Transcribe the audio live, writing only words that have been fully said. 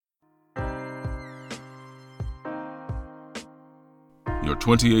You're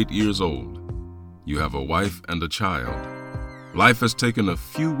 28 years old. You have a wife and a child. Life has taken a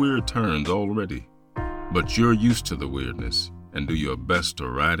few weird turns already, but you're used to the weirdness and do your best to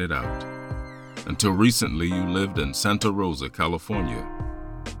ride it out. Until recently, you lived in Santa Rosa, California,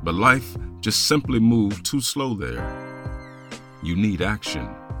 but life just simply moved too slow there. You need action.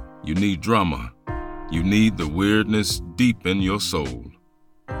 You need drama. You need the weirdness deep in your soul.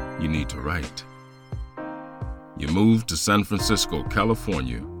 You need to write. You moved to San Francisco,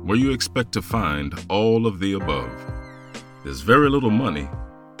 California, where you expect to find all of the above. There's very little money,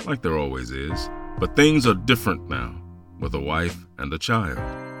 like there always is, but things are different now, with a wife and a child.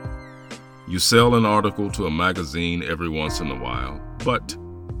 You sell an article to a magazine every once in a while, but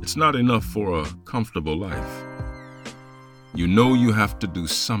it's not enough for a comfortable life. You know you have to do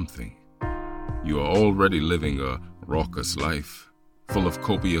something. You are already living a raucous life, full of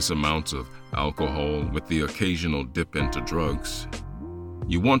copious amounts of alcohol with the occasional dip into drugs.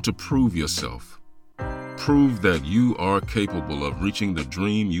 You want to prove yourself. Prove that you are capable of reaching the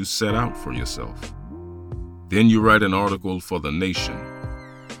dream you set out for yourself. Then you write an article for The Nation.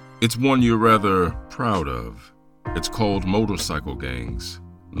 It's one you're rather proud of. It's called Motorcycle Gangs,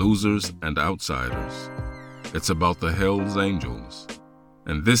 Losers and Outsiders. It's about the Hells Angels.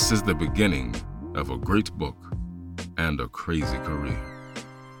 And this is the beginning of a great book and a crazy career.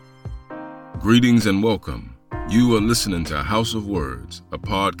 Greetings and welcome. You are listening to House of Words, a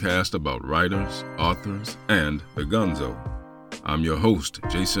podcast about writers, authors, and the gunzo. I'm your host,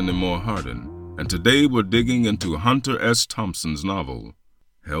 Jason Nemore Hardin, and today we're digging into Hunter S. Thompson's novel,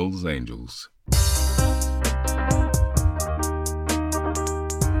 Hells Angels.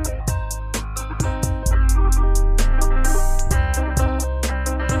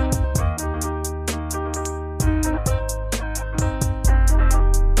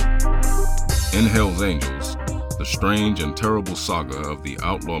 In Hells Angels, the strange and terrible saga of the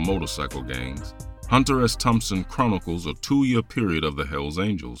outlaw motorcycle gangs, Hunter S. Thompson chronicles a 2-year period of the Hells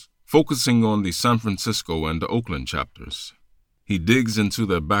Angels, focusing on the San Francisco and Oakland chapters. He digs into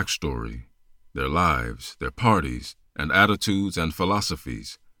their backstory, their lives, their parties, and attitudes and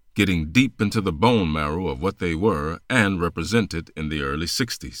philosophies, getting deep into the bone marrow of what they were and represented in the early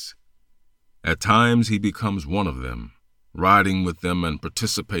 60s. At times he becomes one of them, riding with them and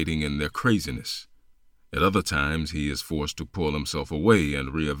participating in their craziness. At other times, he is forced to pull himself away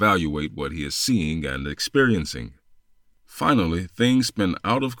and reevaluate what he is seeing and experiencing. Finally, things spin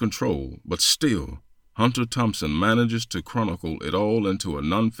out of control, but still, Hunter Thompson manages to chronicle it all into a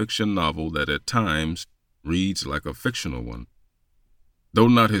nonfiction novel that at times reads like a fictional one. Though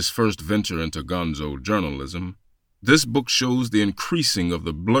not his first venture into gonzo journalism, this book shows the increasing of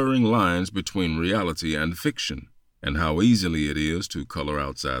the blurring lines between reality and fiction, and how easily it is to color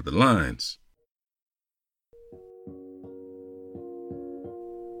outside the lines.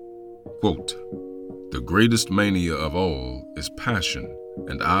 Quote, "The greatest mania of all is passion,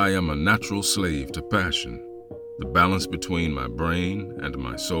 and I am a natural slave to passion. The balance between my brain and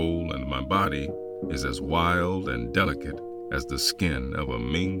my soul and my body is as wild and delicate as the skin of a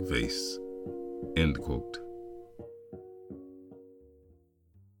Ming vase." End quote.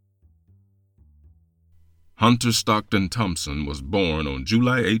 Hunter Stockton Thompson was born on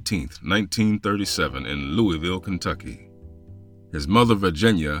July 18, 1937 in Louisville, Kentucky. His mother,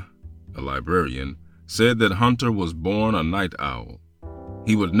 Virginia, a librarian, said that Hunter was born a night owl.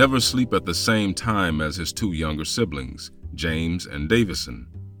 He would never sleep at the same time as his 2 younger siblings, James and Davison,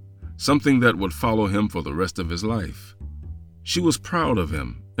 something that would follow him for the rest of his life. She was proud of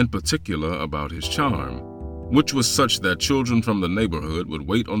him, in particular about his charm, which was such that children from the neighborhood would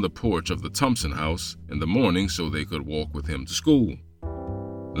wait on the porch of the Thompson house in the morning so they could walk with him to school.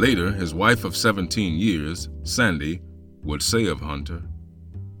 Later, his wife of 17 years, Sandy, would say of Hunter,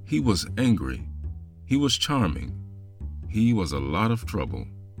 "He was angry. He was charming. He was a lot of trouble."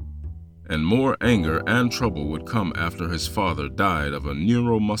 And more anger and trouble would come after his father died of a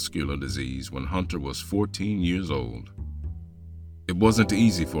neuromuscular disease when Hunter was 14 years old. It wasn't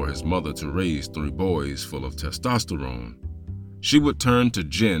easy for his mother to raise 3 boys full of testosterone. She would turn to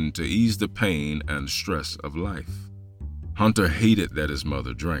gin to ease the pain and stress of life. Hunter hated that his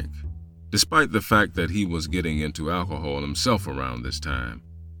mother drank, despite the fact that he was getting into alcohol himself around this time,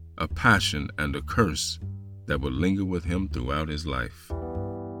 a passion and a curse that would linger with him throughout his life.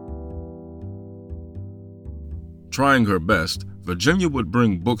 Trying her best, Virginia would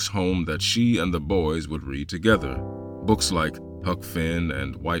bring books home that she and the boys would read together, books like Huck Finn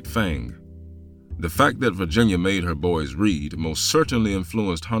and White Fang. The fact that Virginia made her boys read most certainly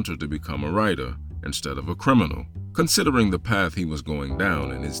influenced Hunter to become a writer instead of a criminal, considering the path he was going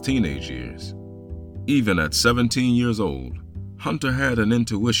down in his teenage years. Even at 17 years old, Hunter had an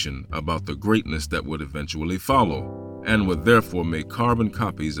intuition about the greatness that would eventually follow, and would therefore make carbon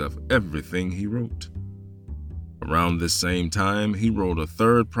copies of everything he wrote. Around this same time, he wrote a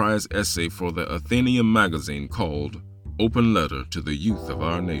third prize essay for the Athenaeum magazine called Open Letter to the Youth of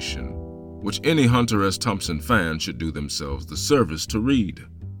Our Nation, which any Hunter S. Thompson fan should do themselves the service to read.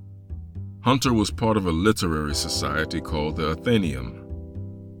 Hunter was part of a literary society called the Athenaeum.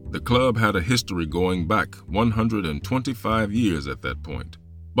 The club had a history going back 125 years at that point,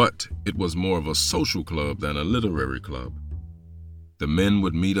 but it was more of a social club than a literary club. The men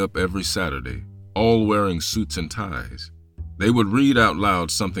would meet up every Saturday, all wearing suits and ties. They would read out loud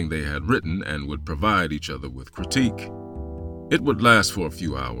something they had written and would provide each other with critique. It would last for a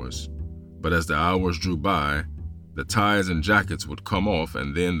few hours, but as the hours drew by, the ties and jackets would come off,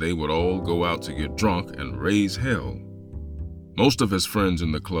 and then they would all go out to get drunk and raise hell. Most of his friends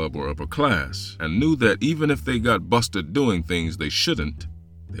in the club were upper class and knew that even if they got busted doing things they shouldn't,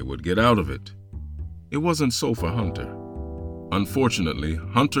 they would get out of it. It wasn't so for Hunter. Unfortunately,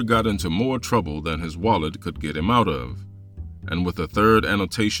 Hunter got into more trouble than his wallet could get him out of, and with a third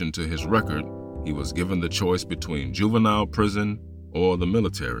annotation to his record, he was given the choice between juvenile prison or the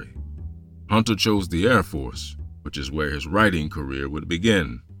military. Hunter chose the Air Force, which is where his writing career would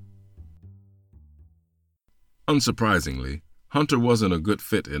begin. Unsurprisingly, Hunter wasn't a good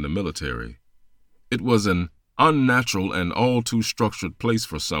fit in the military. It was an unnatural and all too structured place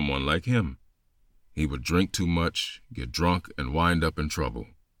for someone like him. He would drink too much, get drunk, and wind up in trouble.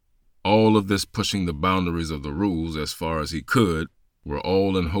 All of this pushing the boundaries of the rules as far as he could, were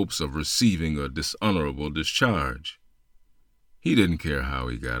all in hopes of receiving a dishonorable discharge. He didn't care how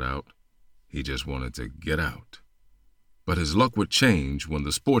he got out. He just wanted to get out. But his luck would change when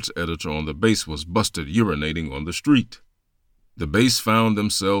the sports editor on the base was busted urinating on the street. The base found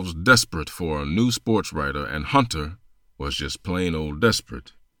themselves desperate for a new sports writer, and Hunter was just plain old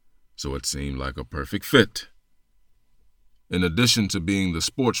desperate, so it seemed like a perfect fit. In addition to being the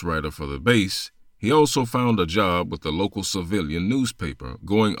sports writer for the base, he also found a job with the local civilian newspaper,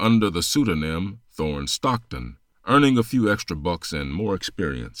 going under the pseudonym Thorne Stockton, earning a few extra bucks and more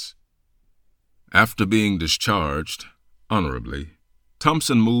experience. After being discharged, honorably,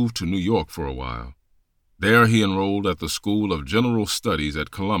 Thompson moved to New York for a while. There he enrolled at the School of General Studies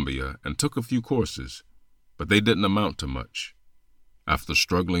at Columbia and took a few courses, but they didn't amount to much. After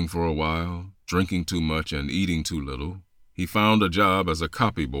struggling for a while, drinking too much and eating too little, he found a job as a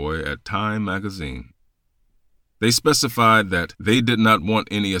copy boy at Time magazine. They specified that they did not want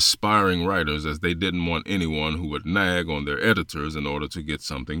any aspiring writers, as they didn't want anyone who would nag on their editors in order to get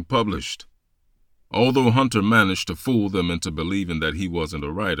something published. Although Hunter managed to fool them into believing that he wasn't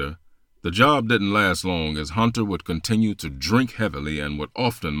a writer, the job didn't last long, as Hunter would continue to drink heavily and would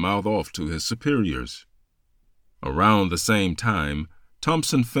often mouth off to his superiors. Around the same time,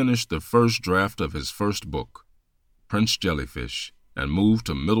 Thompson finished the first draft of his first book, Prince Jellyfish, and moved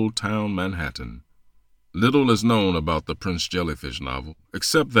to Middletown, Manhattan. Little is known about the Prince Jellyfish novel,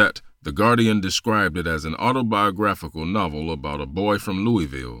 except that The Guardian described it as an autobiographical novel about a boy from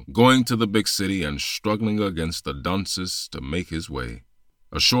Louisville going to the big city and struggling against the dunces to make his way.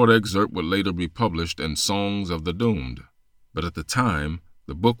 A short excerpt would later be published in Songs of the Doomed, but at the time,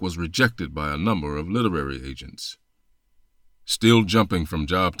 the book was rejected by a number of literary agents. Still jumping from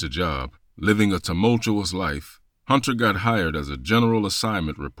job to job, living a tumultuous life, Hunter got hired as a general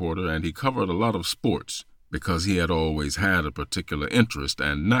assignment reporter, and he covered a lot of sports because he had always had a particular interest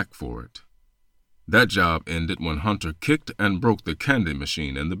and knack for it. That job ended when Hunter kicked and broke the candy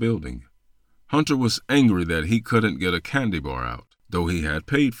machine in the building. Hunter was angry that he couldn't get a candy bar out, though he had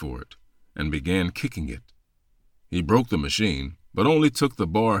paid for it, and began kicking it. He broke the machine, but only took the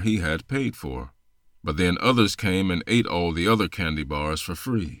bar he had paid for. But then others came and ate all the other candy bars for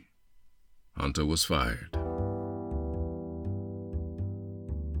free. Hunter was fired.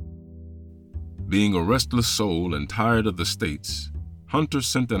 Being a restless soul and tired of the States, Hunter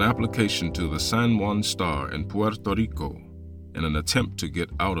sent an application to the San Juan Star in Puerto Rico in an attempt to get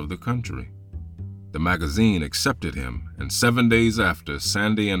out of the country. The magazine accepted him, and 7 days after,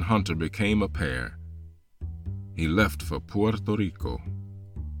 Sandy and Hunter became a pair. He left for Puerto Rico.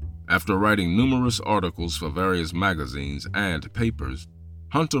 After writing numerous articles for various magazines and papers,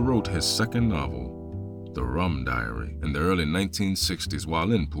 Hunter wrote his second novel, The Rum Diary, in the early 1960s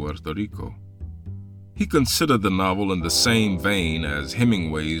while in Puerto Rico. He considered the novel in the same vein as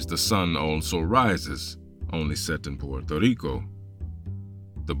Hemingway's The Sun Also Rises, only set in Puerto Rico.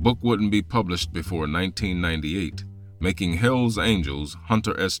 The book wouldn't be published before 1998, making Hell's Angels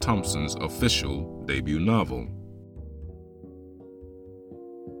Hunter S. Thompson's official debut novel.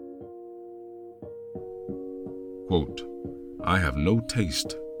 Quote, I have no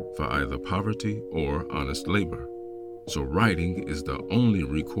taste for either poverty or honest labor, so writing is the only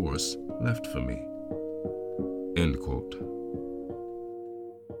recourse left for me." End quote.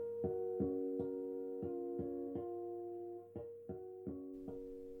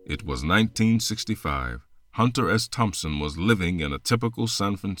 It was 1965. Hunter S. Thompson was living in a typical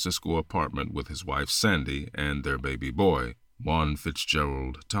San Francisco apartment with his wife Sandy and their baby boy, Juan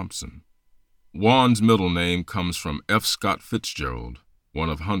Fitzgerald Thompson. Juan's middle name comes from F. Scott Fitzgerald, one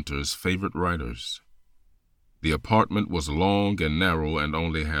of Hunter's favorite writers. The apartment was long and narrow and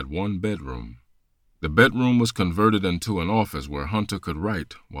only had one bedroom. The bedroom was converted into an office where Hunter could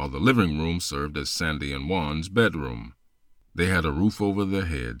write, while the living room served as Sandy and Juan's bedroom. They had a roof over their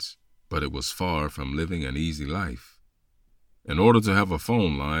heads, but it was far from living an easy life. In order to have a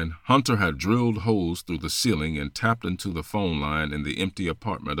phone line, Hunter had drilled holes through the ceiling and tapped into the phone line in the empty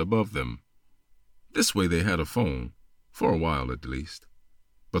apartment above them. This way they had a phone, for a while at least.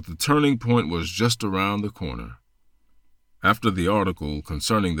 But the turning point was just around the corner. After the article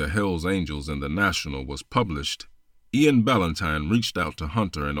concerning the Hells Angels in the National was published, Ian Ballantine reached out to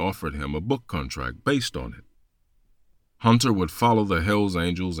Hunter and offered him a book contract based on it. Hunter would follow the Hells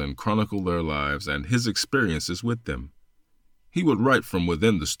Angels and chronicle their lives and his experiences with them. He would write from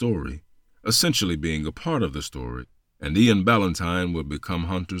within the story, essentially being a part of the story, and Ian Ballantine would become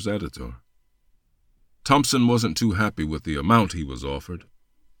Hunter's editor. Thompson wasn't too happy with the amount he was offered,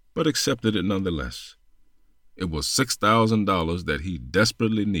 but accepted it nonetheless. It was $6,000 that he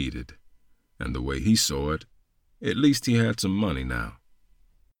desperately needed, and the way he saw it, at least he had some money now.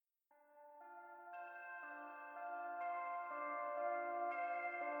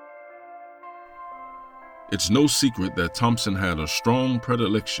 It's no secret that Thompson had a strong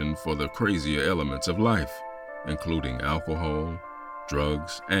predilection for the crazier elements of life, including alcohol,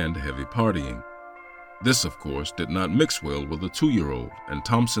 drugs, and heavy partying. This, of course, did not mix well with a 2-year-old, and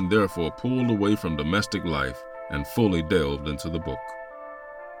Thompson therefore pulled away from domestic life and fully delved into the book.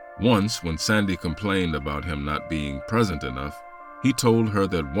 Once, when Sandy complained about him not being present enough, he told her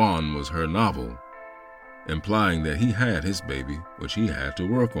that Juan was her novel, implying that he had his baby, which he had to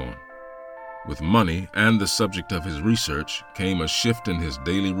work on. With money and the subject of his research came a shift in his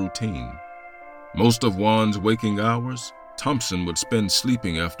daily routine. Most of Juan's waking hours, Thompson would spend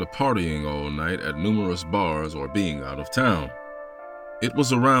sleeping after partying all night at numerous bars or being out of town. It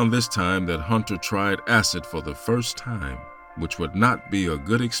was around this time that Hunter tried acid for the first time, which would not be a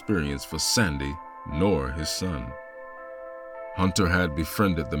good experience for Sandy nor his son. Hunter had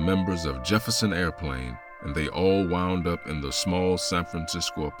befriended the members of Jefferson Airplane, and they all wound up in the small San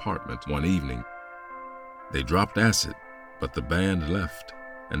Francisco apartment one evening. They dropped acid, but the band left,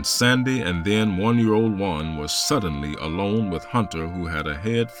 and Sandy and then 1-year-old Juan were suddenly alone with Hunter, who had a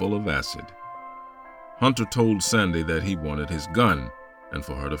head full of acid. Hunter told Sandy that he wanted his gun and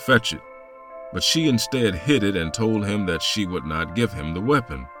for her to fetch it, but she instead hid it and told him that she would not give him the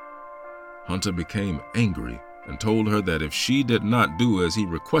weapon. Hunter became angry and told her that if she did not do as he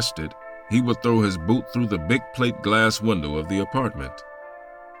requested, he would throw his boot through the big plate glass window of the apartment.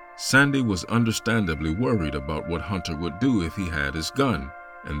 Sandy was understandably worried about what Hunter would do if he had his gun,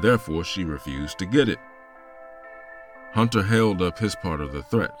 and therefore she refused to get it. Hunter held up his part of the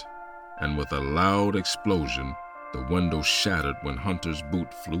threat, and with a loud explosion, the window shattered when Hunter's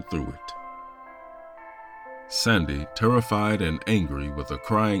boot flew through it. Sandy, terrified and angry with a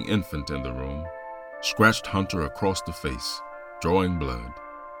crying infant in the room, scratched Hunter across the face, drawing blood.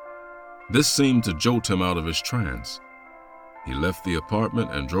 This seemed to jolt him out of his trance. He left the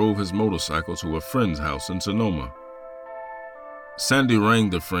apartment and drove his motorcycle to a friend's house in Sonoma. Sandy rang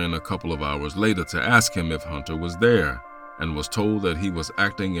the friend a couple of hours later to ask him if Hunter was there, and was told that he was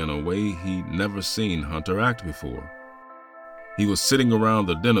acting in a way he'd never seen Hunter act before. He was sitting around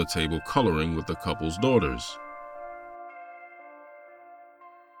the dinner table coloring with the couple's daughters.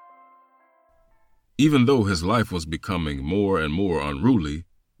 Even though his life was becoming more and more unruly,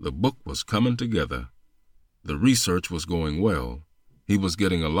 the book was coming together. The research was going well. He was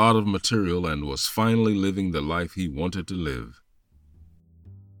getting a lot of material and was finally living the life he wanted to live.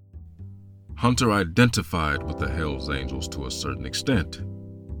 Hunter identified with the Hells Angels to a certain extent.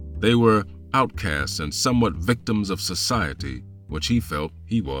 They were outcasts and somewhat victims of society, which he felt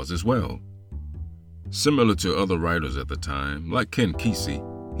he was as well. Similar to other writers at the time, like Ken Kesey,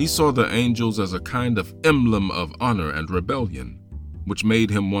 he saw the Angels as a kind of emblem of honor and rebellion, which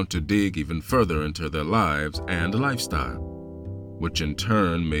made him want to dig even further into their lives and lifestyle, which in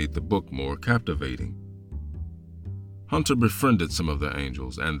turn made the book more captivating. Hunter befriended some of the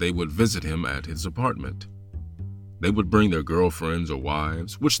Angels, and they would visit him at his apartment. They would bring their girlfriends or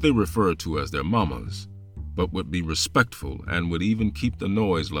wives, which they referred to as their mamas, but would be respectful and would even keep the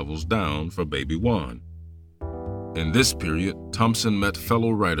noise levels down for baby Juan. In this period, Thompson met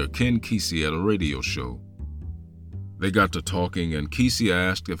fellow writer Ken Kesey at a radio show. They got to talking, and Kesey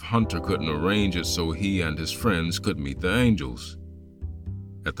asked if Hunter couldn't arrange it so he and his friends could meet the angels.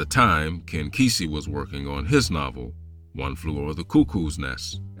 At the time, Ken Kesey was working on his novel, One Flew Over the Cuckoo's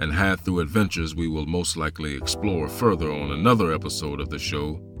Nest, and had, through adventures we will most likely explore further on another episode of the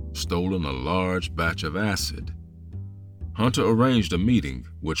show, stolen a large batch of acid. Hunter arranged a meeting,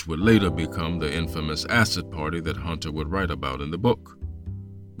 which would later become the infamous acid party that Hunter would write about in the book.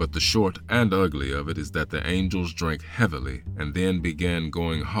 But the short and ugly of it is that the angels drank heavily and then began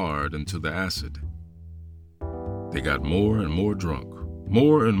going hard into the acid. They got more and more drunk,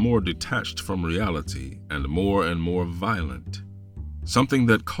 more and more detached from reality, and more violent, something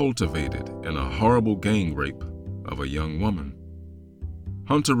that culminated in a horrible gang rape of a young woman.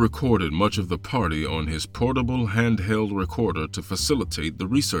 Hunter recorded much of the party on his portable handheld recorder to facilitate the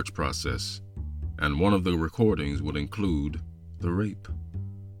research process, and one of the recordings would include the rape.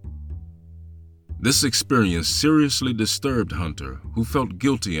 This experience seriously disturbed Hunter, who felt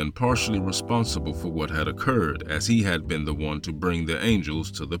guilty and partially responsible for what had occurred, as he had been the one to bring the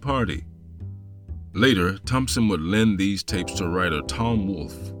angels to the party. Later, Thompson would lend these tapes to writer Tom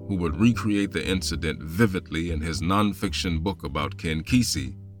Wolfe, who would recreate the incident vividly in his nonfiction book about Ken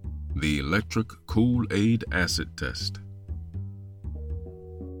Kesey, The Electric Kool-Aid Acid Test.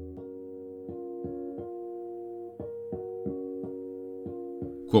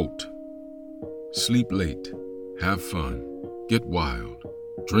 Quote, "Sleep late, have fun, get wild,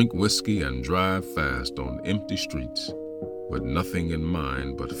 drink whiskey and drive fast on empty streets, with nothing in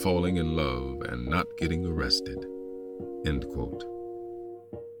mind but falling in love and not getting arrested." End quote.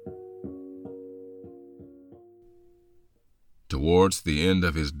 Towards the end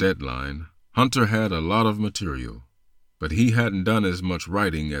of his deadline, Hunter had a lot of material, but he hadn't done as much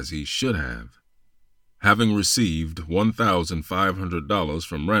writing as he should have. Having received $1,500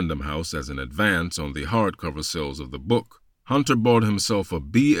 from Random House as an advance on the hardcover sales of the book, Hunter bought himself a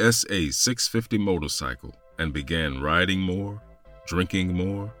BSA 650 motorcycle and began riding more, drinking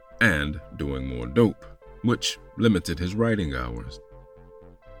more, and doing more dope, which limited his writing hours.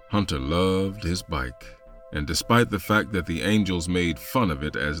 Hunter loved his bike, and despite the fact that the angels made fun of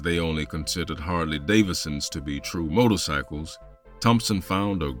it as they only considered Harley Davidsons to be true motorcycles, Thompson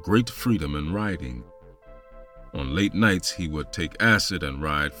found a great freedom in riding. On late nights, he would take acid and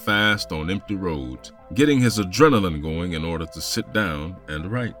ride fast on empty roads, getting his adrenaline going in order to sit down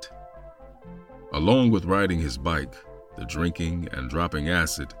and write. Along with riding his bike, the drinking and dropping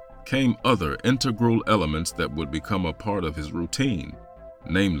acid, came other integral elements that would become a part of his routine,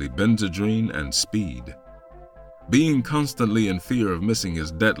 namely Benzedrine and speed. Being constantly in fear of missing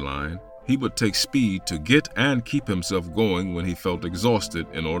his deadline, he would take speed to get and keep himself going when he felt exhausted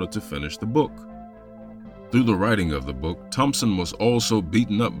in order to finish the book. Through the writing of the book, Thompson was also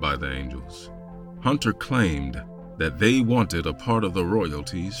beaten up by the angels. Hunter claimed that they wanted a part of the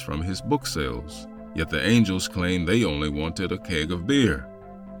royalties from his book sales, yet the angels claimed they only wanted a keg of beer.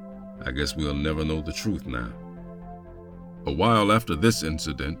 I guess we'll never know the truth now. A while after this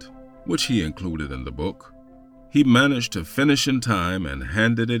incident, which he included in the book, he managed to finish in time and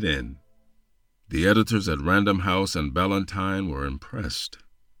handed it in. The editors at Random House and Ballantine were impressed.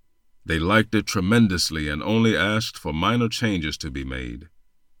 They liked it tremendously and only asked for minor changes to be made.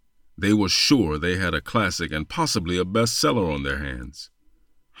 They were sure they had a classic and possibly a bestseller on their hands.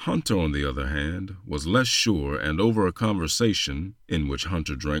 Hunter, on the other hand, was less sure, and over a conversation, in which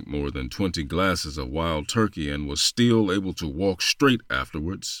Hunter drank more than 20 glasses of wild turkey and was still able to walk straight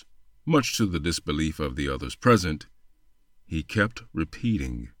afterwards, much to the disbelief of the others present, he kept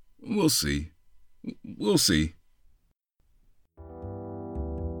repeating, "We'll see. We'll see."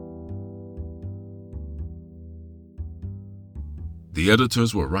 The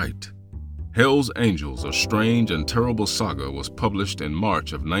editors were right. Hell's Angels, a strange and terrible saga, was published in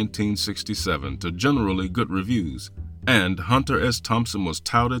March of 1967 to generally good reviews, and Hunter S. Thompson was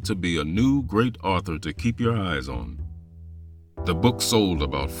touted to be a new great author to keep your eyes on. The book sold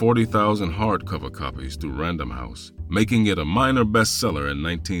about 40,000 hardcover copies through Random House, making it a minor bestseller in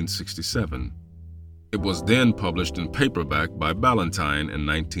 1967. It was then published in paperback by Ballantine in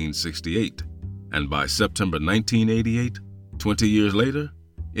 1968, and by September 1988, 20 years later,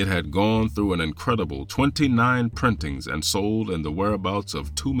 it had gone through an incredible 29 printings and sold in the whereabouts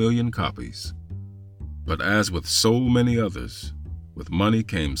of 2 million copies. But as with so many others, with money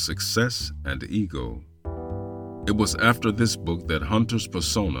came success and ego. It was after this book that Hunter's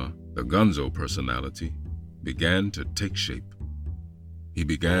persona, the Gonzo personality, began to take shape. He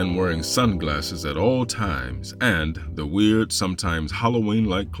began wearing sunglasses at all times and the weird, sometimes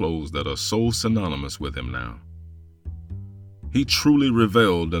Halloween-like clothes that are so synonymous with him now. He truly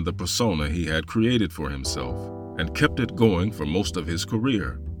reveled in the persona he had created for himself and kept it going for most of his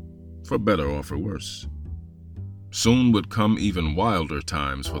career, for better or for worse. Soon would come even wilder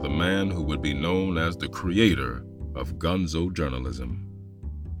times for the man who would be known as the creator of gonzo journalism.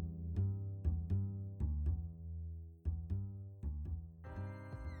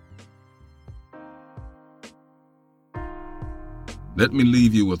 Let me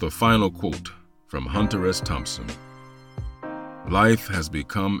leave you with a final quote from Hunter S. Thompson. "Life has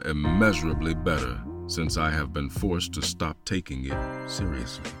become immeasurably better since I have been forced to stop taking it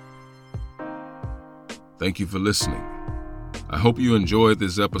seriously." Thank you for listening. I hope you enjoyed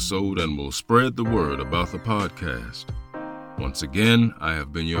this episode and will spread the word about the podcast. Once again, I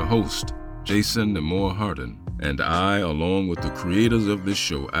have been your host, Jason Nemore Hardin, and I, along with the creators of this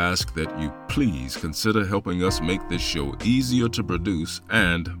show, ask that you please consider helping us make this show easier to produce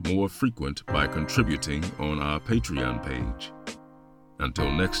and more frequent by contributing on our Patreon page.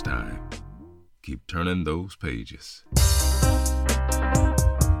 Until next time, keep turning those pages.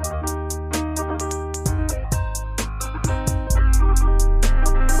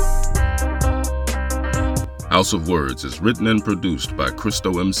 House of Words is written and produced by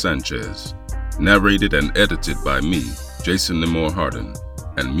Cristo M. Sanchez, narrated and edited by me, Jason Nemore Hardin,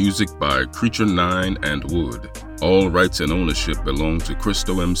 and music by Creature 9 and Wood. All rights and ownership belong to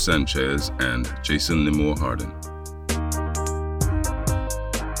Cristo M. Sanchez and Jason Nemore Hardin.